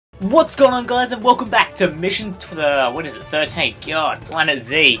What's going on, guys, and welcome back to mission what is it, 13? God, Planet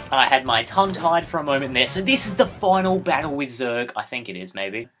Z. I had my tongue tied for a moment there. So this is the final battle with Zurg. I think it is,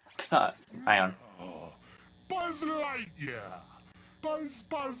 maybe. Hang on. Buzz Lightyear! Buzz,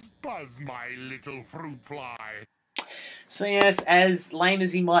 buzz, buzz, my little fruit fly! So yes, as lame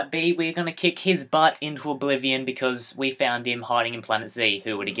as he might be, we're gonna kick his butt into oblivion because we found him hiding in Planet Z.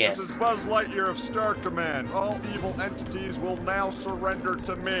 Who would have guessed? This is Buzz Lightyear of Star Command. All evil entities will now surrender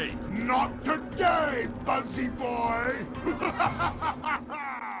to me. Not today, Buzzy boy!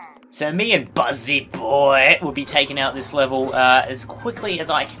 So me and Buzzy Boy will be taking out this level as quickly as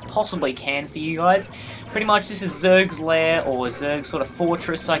I possibly can for you guys. Pretty much this is Zurg's lair, or Zurg's sort of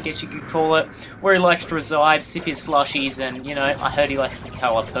fortress, I guess you could call it, where he likes to reside, sip his slushies, and, you know, I heard he likes the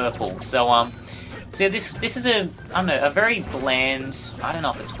colour purple. So, this is a, I don't know, a very bland, I don't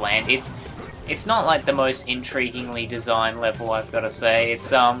know if it's bland, it's not like the most intriguingly designed level, I've got to say.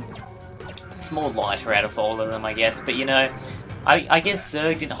 It's more lighter out of all of them, I guess, but, you know, I guess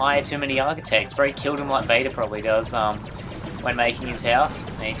Zurg didn't hire too many architects. Bro killed him like Vader probably does when making his house.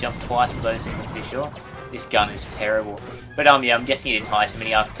 And he jumped twice to those things, to be sure. This gun is terrible. But yeah, I'm guessing he didn't hire too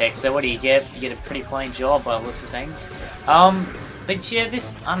many architects. So what do you get? You get a pretty plain job by the looks of things. But yeah,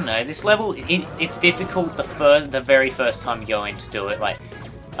 this, I don't know, this level, it's difficult the very first time you go in to do it. Like,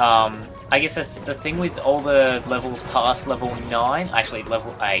 I guess that's the thing with all the levels past level 9, actually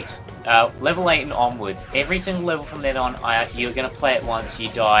level 8. Level 8 and onwards, every single level from then on, you're going to play it once, you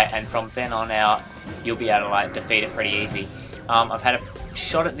die, and from then on out, you'll be able to like defeat it pretty easy. I've had a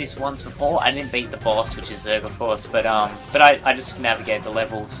shot at this once before. I didn't beat the boss, which is Zurg, of course, but I just navigated the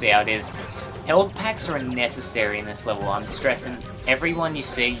level, see how it is. Health packs are unnecessary in this level. I'm stressing every one you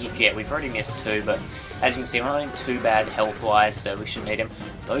see you get. We've already missed 2, but as you can see, we're not doing too bad health-wise, so we shouldn't need them.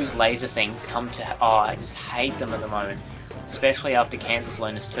 Those laser things come to... Oh, I just hate them at the moment. Especially after Kansas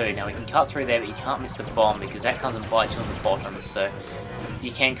Lunas 2. Now, we can cut through there, but you can't miss the bomb, because that comes and bites you on the bottom, so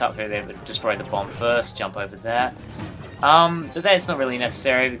you can cut through there, but destroy the bomb first, jump over that. But that's not really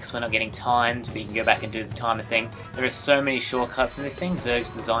necessary, because we're not getting timed, but you can go back and do the timer thing. There are so many shortcuts in this thing. Zurg's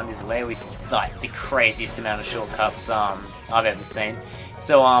designed his lair with, like, the craziest amount of shortcuts I've ever seen.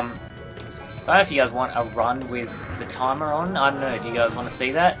 So, I don't know if you guys want a run with the timer on. I don't know, do you guys want to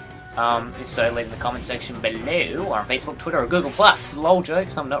see that? If so, leave in the comment section below, or on Facebook, Twitter, or Google+. Lol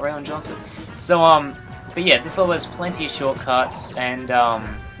jokes, I'm not Raylan Johnson. So, but yeah, this level has plenty of shortcuts, and,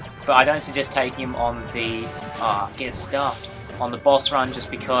 but I don't suggest taking him on the, get stuffed, on the boss run,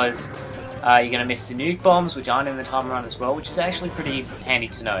 just because, you're gonna miss the nuke bombs, which aren't in the timer run as well, which is actually pretty handy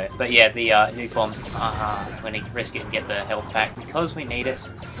to know. But yeah, the, nuke bombs, we're gonna risk it and get the health pack, because we need it,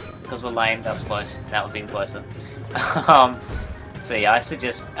 because we're lame. That was close, that was even closer. So yeah, I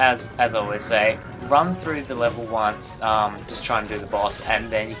suggest, as I always say, run through the level once, just try and do the boss, and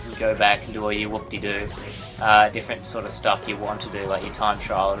then you can go back and do all your whoop-de-doo, different sort of stuff you want to do, like your time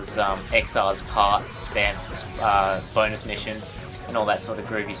trials, XR's parts, spam, bonus mission, and all that sort of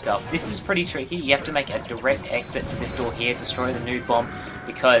groovy stuff. This is pretty tricky. You have to make a direct exit to this door here, destroy the nuke bomb,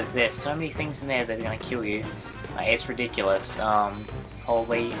 because there's so many things in there that are going to kill you. It's ridiculous.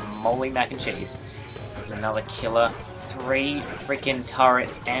 Holy moly mac and cheese. This is another killer. 3 freaking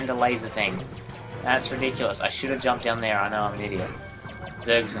turrets and a laser thing. That's ridiculous. I should have jumped down there. I know I'm an idiot.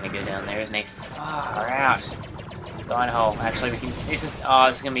 Zurg's gonna go down there, isn't he? Far out. Dying hole. Actually, we can. This is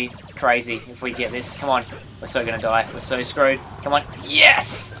gonna be crazy if we get this. Come on. We're so gonna die. We're so screwed. Come on.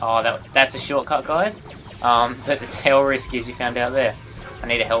 Yes! Oh, that's a shortcut, guys. But it's hell risky, as you found out there. I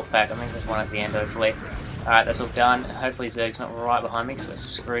need a health pack. I think there's one at the end, hopefully. Alright, that's all done. Hopefully Zurg's not right behind me, because we're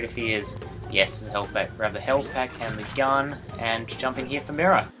screwed if he is. Yes, there's a health pack. Grab the health pack and the gun, and jump in here for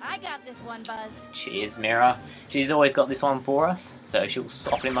Mira. I got this one, Buzz. Cheers, Mira. She's always got this one for us, so she'll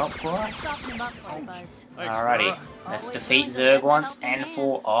soften him up for us. Soften him up for you, Buzz. Alrighty, let's defeat Zurg once and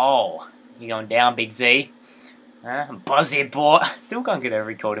for all. You're going down, Big Z. Buzzy boy. Still can't get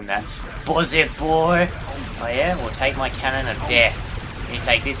over he called him that. Buzzy boy. Oh yeah, we'll take my cannon of death. When you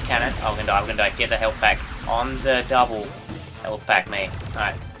take this cannon, oh, I'm gonna die. Get the health pack on the double. Health pack me.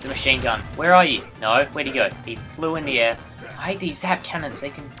 Alright, the machine gun. Where are you? No, where'd he go? He flew in the air. I hate these zap cannons. They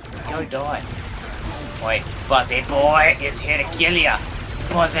can go die. Wait, Buzzy boy is here to kill ya.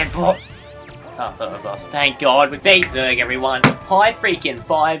 Buzzy boy. Oh, I thought it was us. Thank God, we beat Zurg, everyone. High freaking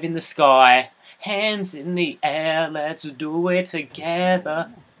 5 in the sky. Hands in the air, let's do it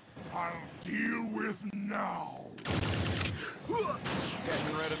together. I'll deal with now.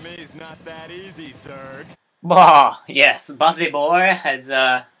 Getting rid of me is not that easy, Zurg. Bah, yes, Buzzy boy has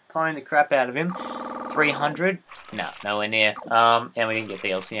pwned the crap out of him. 300? No, nowhere near. And we didn't get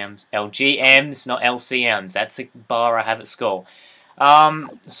the LCMs. LGMs, not LCMs. That's a bar I have at school.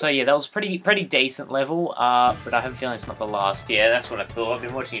 So yeah, that was pretty decent level, but I have a feeling it's not the last. Yeah, that's what I thought. I've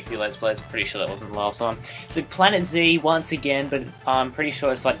been watching a few Let's Plays, I'm pretty sure that wasn't the last one. So Planet Z once again, but I'm pretty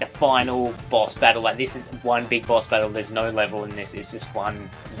sure it's like the final boss battle. Like this is one big boss battle, there's no level in this, it's just one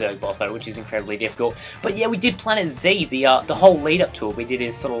Zurg boss battle, which is incredibly difficult. But yeah, we did Planet Z, the whole lead up to it. We did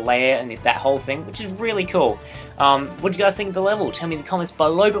his sort of lair and that whole thing, which is really cool. What do you guys think of the level? Tell me in the comments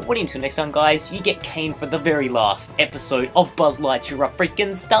below, but what until next time guys, you get Kane for the very last episode of Buzz Lightyear, a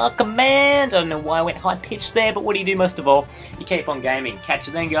freaking Star Command! I don't know why I went high pitched there, but what do you do most of all? You keep on gaming. Catch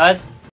you then guys.